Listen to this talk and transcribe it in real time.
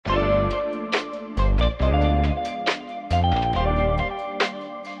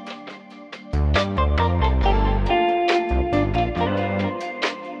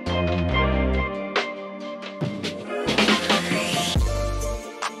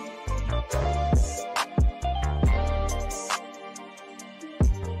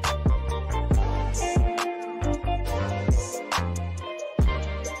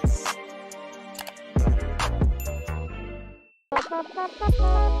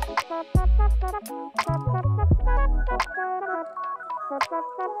Okay,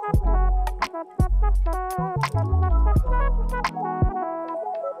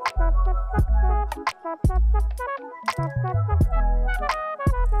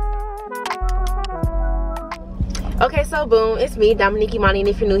 so boom, it's me, Dominique, Imani, and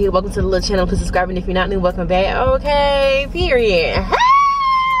if you're new here, welcome to the little channel. Please subscribe, and if you're not new, welcome back. Okay, period.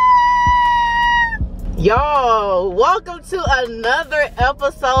 Y'all, welcome to another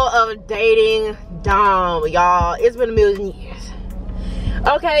episode of Dating Dom. Y'all, it's been a million years.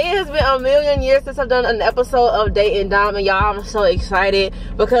 Okay, it has been a million years since I've done an episode of Dating Dom, and y'all, I'm so excited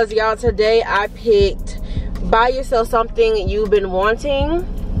because y'all, today I picked buy yourself something you've been wanting,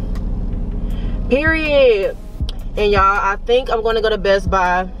 period. And y'all, I think I'm gonna go to Best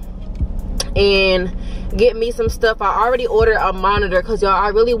Buy and get me some stuff. I already ordered a monitor because y'all, I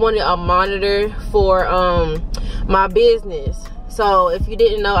really wanted a monitor for my business. So if you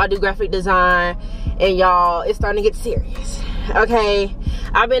didn't know, I do graphic design, and y'all, it's starting to get serious. Okay,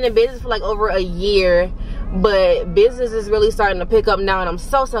 I've been in business for like over a year, but business is really starting to pick up now, and I'm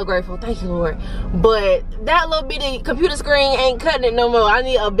so grateful. Thank you, Lord. But that little bitty computer screen ain't cutting it no more. I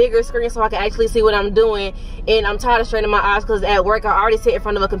need a bigger screen so I can actually see what I'm doing, and I'm tired of straining my eyes because at work I already sit in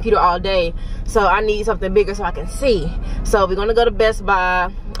front of a computer all day, so I need something bigger so I can see. So we're gonna go to Best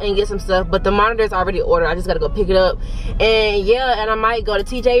Buy and get some stuff, but the monitor is already ordered. I just gotta go pick it up. And yeah, and I might go to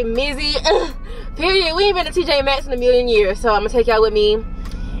TJ Mizzy. Period. We ain't been to TJ Maxx in a million years, so I'm gonna take y'all with me,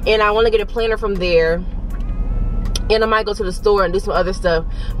 and I want to get a planner from there. And I might go to the store and do some other stuff.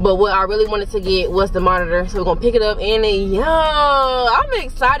 But what I really wanted to get was the monitor. So we're going to pick it up. And yo, I'm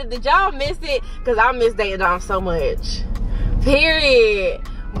excited. Did y'all miss it? Because I miss Dating Dom so much. Period.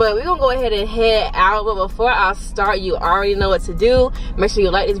 But we're going to go ahead and head out. But before I start, you already know what to do. Make sure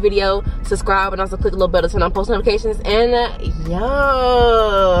you like this video, subscribe, and also click the little bell to turn on post notifications. And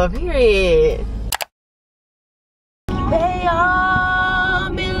yo, period. They all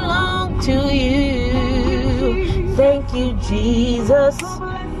belong to you. Thank you, Jesus,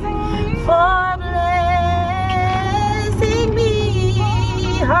 for blessing me.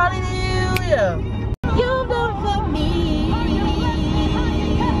 Hallelujah. You've done for me.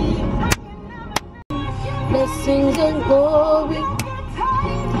 Blessings and glory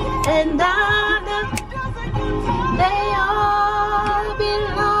and honor, they all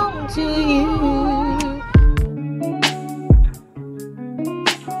belong to you.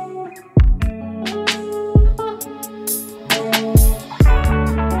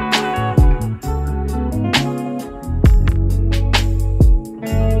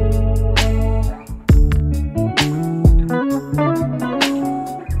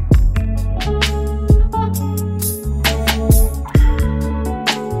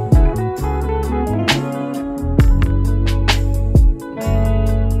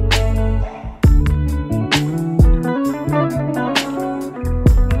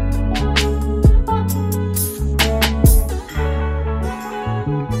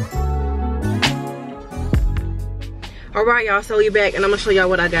 Alright y'all, so we're back and I'm gonna show y'all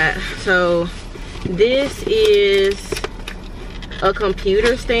what I got. So this is a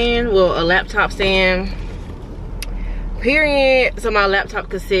computer stand, well, a laptop stand, period. So my laptop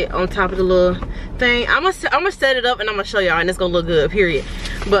could sit on top of the little thing. I'm gonna set it up and I'm gonna show y'all, and it's gonna look good, period.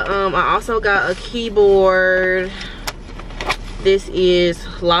 But I also got a keyboard. This is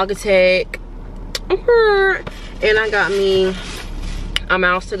Logitech, and I got me a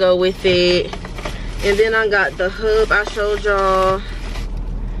mouse to go with it. And then I got the hub I showed y'all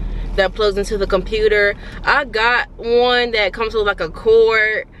that plugs into the computer. I got one that comes with like a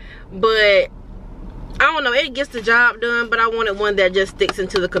cord, but I don't know, it gets the job done, but I wanted one that just sticks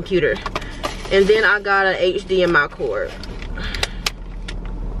into the computer. And then I got an HDMI cord.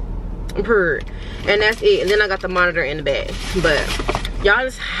 And that's it. And then I got the monitor in the back. But y'all,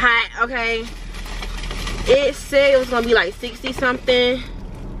 it's hot, okay? It said it was gonna be like 60 something.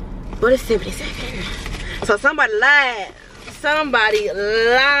 But it's 77. So somebody lied.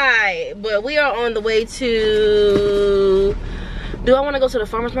 But we are on the way to, do I want to go to the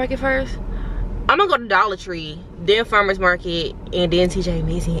farmer's market first? I'm gonna go to Dollar Tree, then farmer's market, and then TJ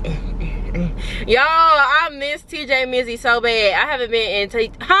Mizzy. Y'all, I miss TJ Mizzy so bad. I haven't been in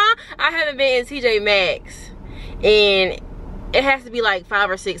TJ Maxx, and it has to be like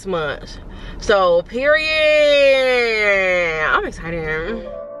 5 or 6 months. So period. I'm excited.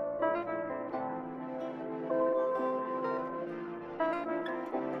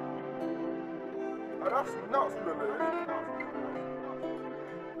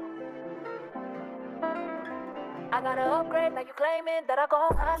 I gotta upgrade, now you claiming that I go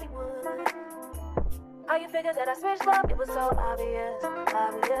Hollywood. How you figure that I switched up? It was so obvious.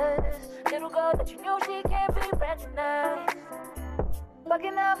 this little girl that you knew she can't be recognized.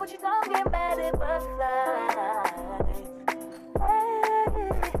 Fucking up, but you don't get mad at butterflies.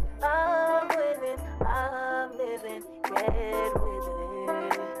 Hey, I'm winning, I'm living, get with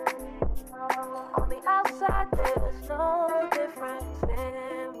it. On the outside, there's no difference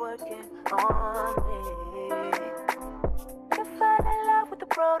in working on me. You fell in love with the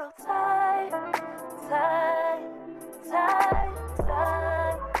prototype, type.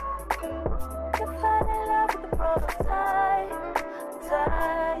 You fell in love with the prototype,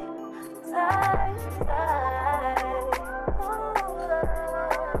 type.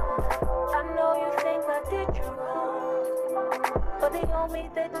 I know you think I did you wrong, but the only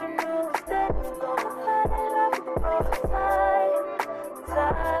that you knew was that you go. You fell in love with the prototype,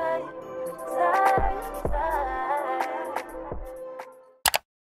 type.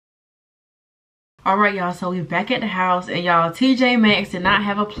 Alright y'all, so we're back at the house, and y'all, TJ Maxx did not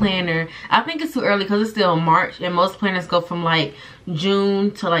have a planner. I think it's too early because it's still March, and most planners go from like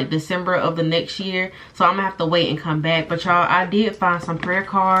June to like December of the next year, so I'm gonna have to wait and come back. But y'all, I did find some prayer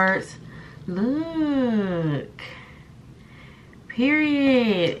cards. Look,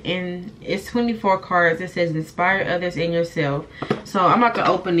 period. And it's 24 cards. It says inspire others and yourself. So I'm about to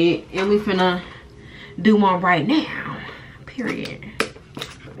open it, and we finna do one right now, period.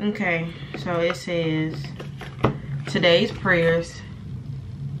 Okay, so it says today's prayers,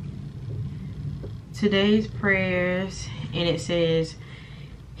 and it says,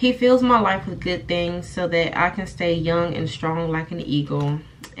 he fills my life with good things so that I can stay young and strong like an eagle.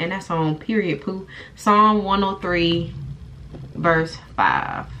 And that's on period poo, Psalm 103 verse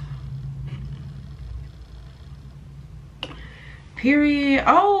 5. Period.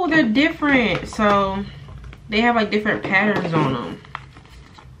 Oh, they're different, so they have like different patterns on them.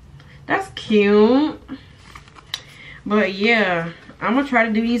 That's cute. But yeah, I'm gonna try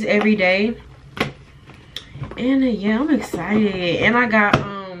to do these every day. And yeah, I'm excited. And I got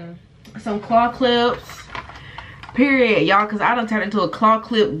some claw clips, period, y'all, because I done turned into a claw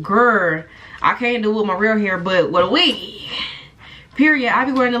clip girl. I can't do it with my real hair, but with a wig, period, I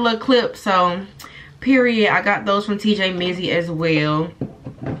be wearing a little clip. So period, I got those from TJ Mizzy as well.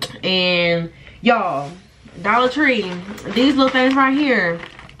 And y'all, Dollar Tree, these little things right here,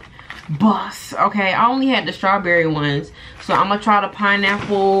 bust. Okay, I only had the strawberry ones, so I'm gonna try the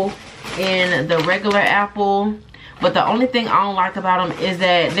pineapple and the regular apple. But the only thing I don't like about them is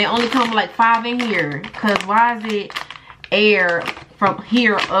that they only come with like 5 in here. Cause why is it air from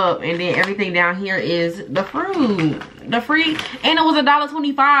here up and then everything down here is the fruit, the free? And it was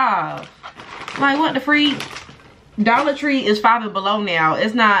 $1.25. Like what the free? Dollar Tree is 5 and below now.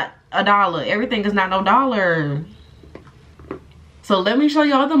 It's not $1. Everything is not no dollar. So let me show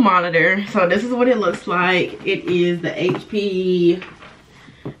y'all the monitor. So this is what it looks like. It is the HP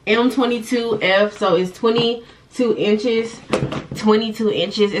M22F. So it's 22 inches. 22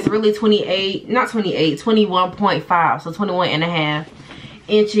 inches. It's really 28, not 28, 21.5. So 21 and a half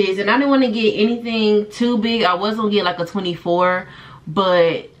inches. And I didn't want to get anything too big. I was going to get like a 24.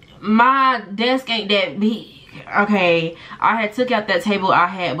 But my desk ain't that big. Okay, I had took out that table I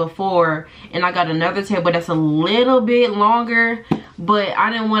had before, and I got another table that's a little bit longer, but I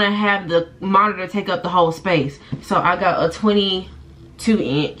didn't want to have the monitor take up the whole space, so I got a 22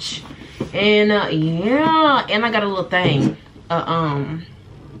 inch. And yeah, and I got a little thing, a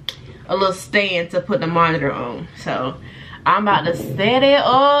little stand to put the monitor on. So I'm about to set it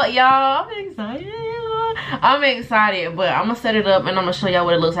up, y'all. I'm excited, but I'm gonna set it up and I'm gonna show y'all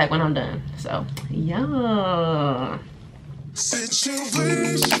what it looks like when I'm done. So yeah,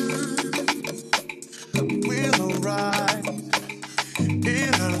 situation will arise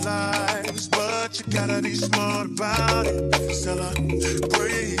in our lives, but you gotta be smart about it.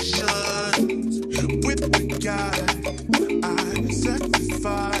 Celebration with the guy I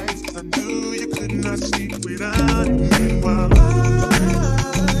sacrificed. I knew you could not sleep without it. While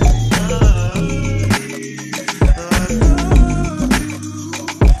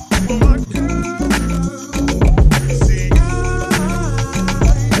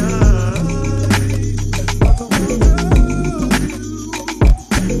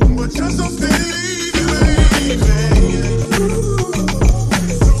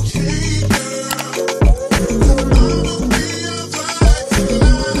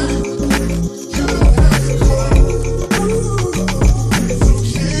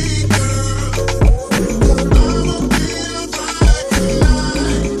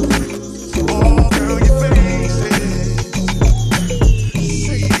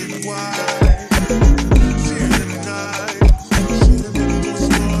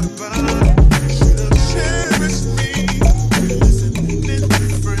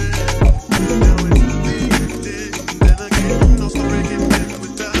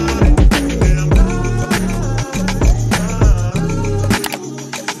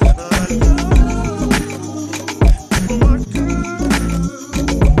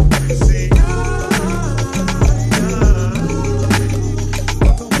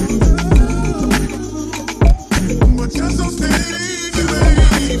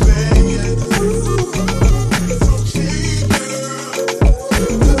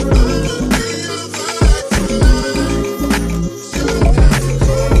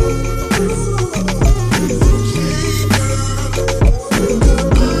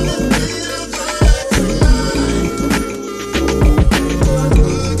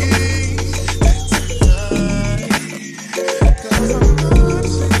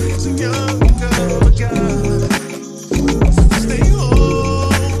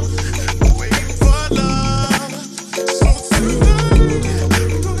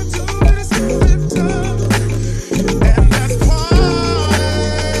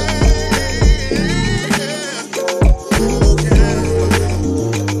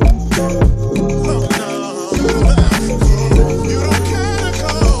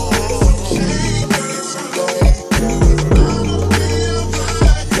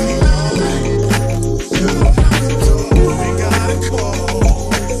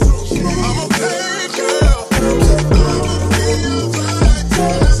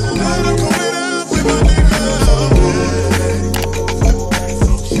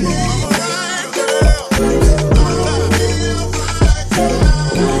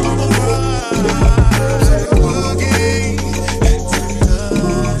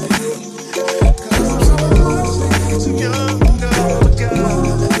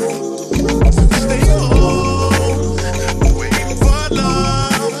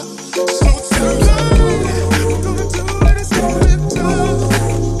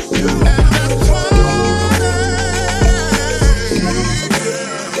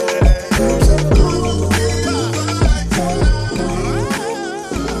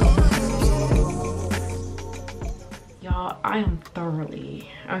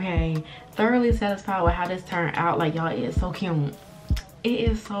okay? Thoroughly satisfied with how this turned out. Like, y'all, it is so cute. It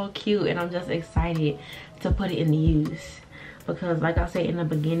is so cute, and I'm just excited to put it into use. Because like I said in the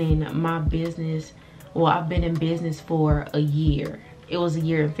beginning, my business, well, I've been in business for a year. It was a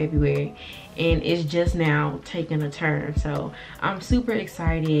year in February, and it's just now taking a turn. So I'm super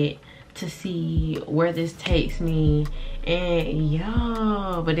excited to see where this takes me. And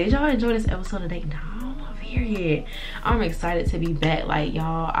y'all, but did y'all enjoy this episode today? No, period. I'm excited to be back. Like,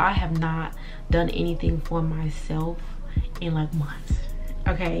 y'all, I have not done anything for myself in like months.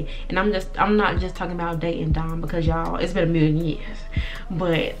 Okay, and I'm not just talking about dating Dom, because y'all, it's been a million years.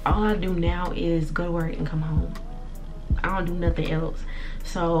 But all I do now is go to work and come home. I don't do nothing else.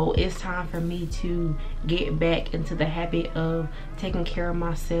 So it's time for me to get back into the habit of taking care of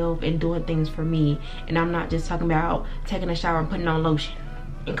myself and doing things for me. And I'm not just talking about taking a shower and putting on lotion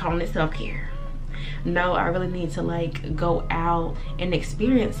and calling it self-care. No, I really need to like go out and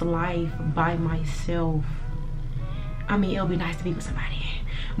experience life by myself. I mean, it'll be nice to be with somebody,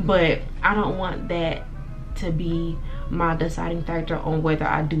 but I don't want that to be my deciding factor on whether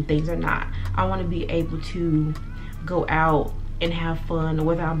I do things or not. I want to be able to go out and have fun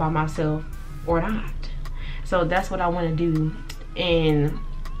whether I'm by myself or not. So that's what I want to do, and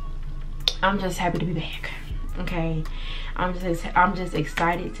I'm just happy to be back. Okay, I'm just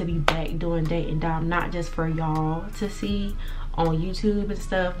excited to be back doing dating Dom, not just for y'all to see on YouTube and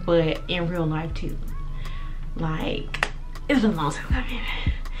stuff, but in real life too. Like, it's been a long time coming,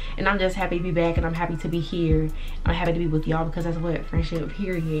 and I'm just happy to be back, and I'm happy to be here. I'm happy to be with y'all, because that's what friendship,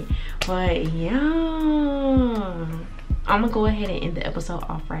 period. But yeah, I'm gonna go ahead and end the episode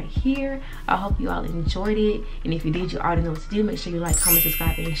off right here. I hope you all enjoyed it, and if you did, you already know what to do. Make sure you like, comment,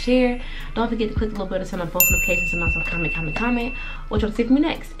 subscribe, and share. Don't forget to click the little button to turn on post notifications, and also comment what you want to see from me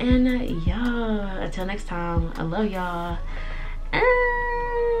next. And yeah, until next time, I love y'all.